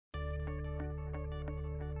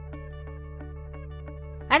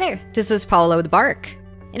Hi there, this is Paolo with Bark.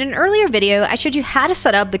 In an earlier video, I showed you how to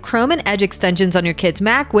set up the Chrome and Edge extensions on your kid's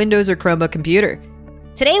Mac, Windows, or Chromebook computer.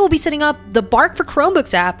 Today, we'll be setting up the Bark for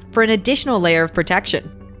Chromebooks app for an additional layer of protection.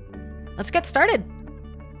 Let's get started.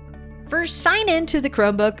 First, sign in to the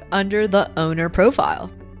Chromebook under the owner profile.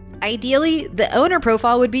 Ideally, the owner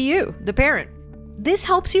profile would be you, the parent. This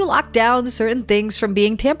helps you lock down certain things from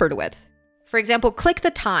being tampered with. For example, click the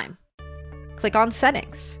time. Click on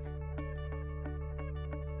Settings.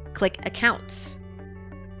 Click Accounts.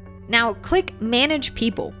 Now click Manage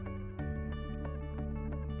People.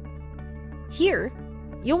 Here,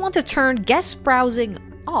 you'll want to turn guest browsing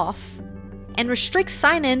off and restrict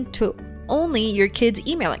sign-in to only your kids'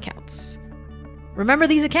 email accounts. Remember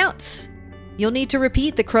these accounts. You'll need to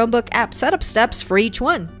repeat the Chromebook app setup steps for each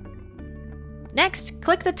one. Next,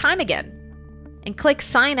 click the time again and click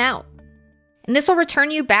Sign Out. And this will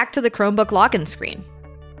return you back to the Chromebook login screen.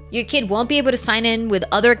 Your kid won't be able to sign in with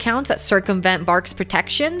other accounts that circumvent Bark's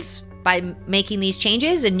protections by making these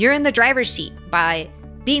changes, and you're in the driver's seat. By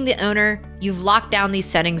being the owner, you've locked down these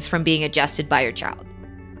settings from being adjusted by your child.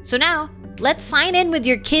 So now, let's sign in with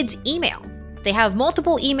your kid's email. If they have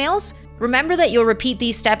multiple emails, remember that you'll repeat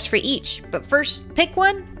these steps for each, but first pick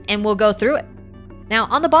one and we'll go through it. Now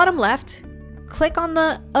on the bottom left, click on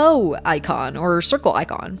the O icon or circle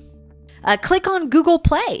icon. Click on Google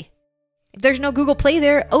Play. If there's no Google Play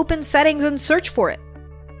there, open Settings and search for it.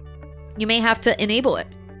 You may have to enable it.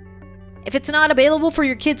 If it's not available for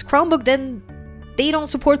your kid's Chromebook, then they don't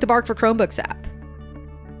support the Bark for Chromebooks app.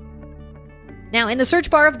 Now in the search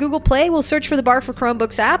bar of Google Play, we'll search for the Bark for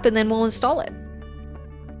Chromebooks app and then we'll install it.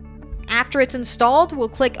 After it's installed, we'll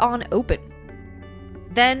click on Open.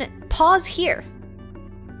 Then pause here.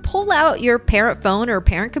 Pull out your parent phone or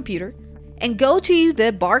parent computer and go to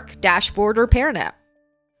the Bark dashboard or parent app.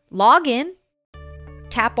 Log in,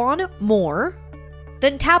 tap on More,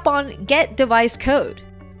 then tap on Get Device Code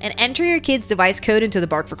and enter your kid's device code into the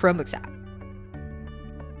Bark for Chromebooks app.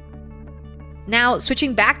 Now,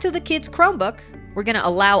 switching back to the kid's Chromebook, we're going to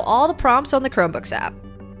allow all the prompts on the Chromebooks app.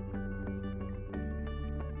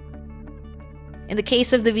 In the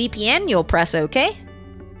case of the VPN, you'll press OK.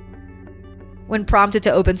 When prompted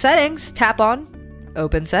to open settings, tap on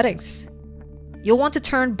Open Settings. You'll want to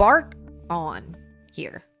turn Bark on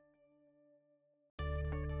here.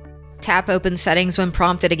 Tap Open Settings when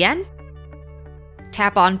prompted again.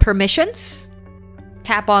 Tap on Permissions.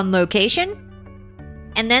 Tap on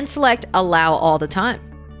Location. And then select Allow all the time.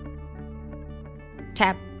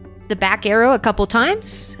 Tap the back arrow a couple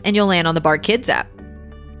times and you'll land on the Bark Kids app.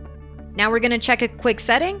 Now we're going to check a quick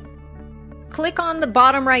setting. Click on the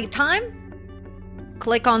bottom right time.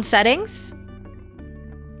 Click on Settings.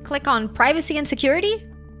 Click on Privacy and Security.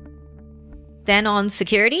 Then on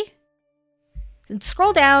Security. And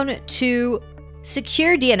scroll down to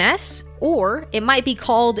Secure DNS, or it might be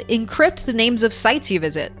called Encrypt the names of sites you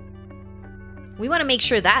visit. We want to make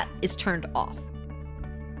sure that is turned off.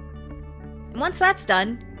 And once that's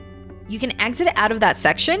done, you can exit out of that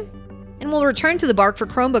section and we'll return to the Bark for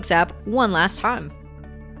Chromebooks app one last time.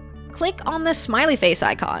 Click on the smiley face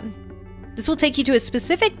icon. This will take you to a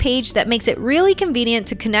specific page that makes it really convenient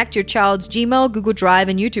to connect your child's Gmail, Google Drive,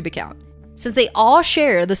 and YouTube account, since they all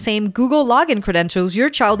share the same Google login credentials your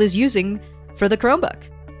child is using for the Chromebook.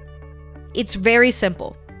 It's very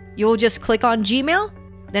simple. You'll just click on Gmail,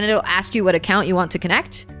 then it'll ask you what account you want to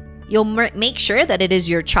connect. You'll make sure that it is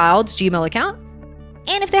your child's Gmail account.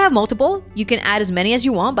 And if they have multiple, you can add as many as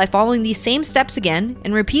you want by following these same steps again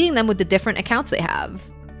and repeating them with the different accounts they have.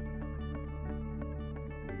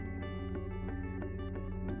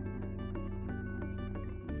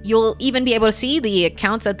 You'll even be able to see the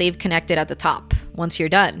accounts that they've connected at the top once you're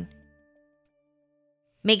done.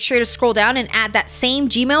 Make sure to scroll down and add that same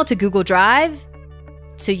Gmail to Google Drive,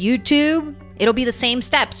 to YouTube. It'll be the same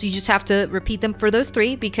steps. You just have to repeat them for those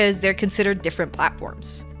three because they're considered different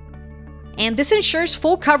platforms. And this ensures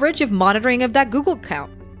full coverage of monitoring of that Google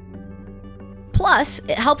account. Plus,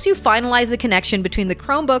 it helps you finalize the connection between the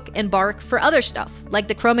Chromebook and Bark for other stuff, like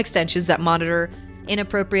the Chrome extensions that monitor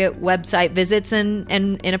inappropriate website visits and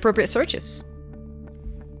inappropriate searches.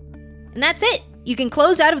 And that's it. You can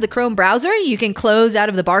close out of the Chrome browser. You can close out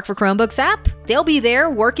of the Bark for Chromebooks app. They'll be there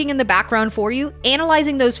working in the background for you,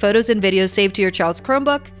 analyzing those photos and videos saved to your child's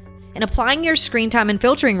Chromebook, and applying your screen time and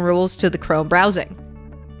filtering rules to the Chrome browsing.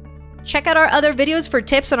 Check out our other videos for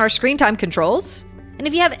tips on our screen time controls. And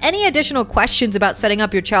if you have any additional questions about setting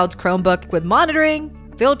up your child's Chromebook with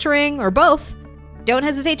monitoring, filtering, or both, don't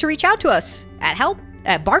hesitate to reach out to us at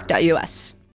help@bark.us.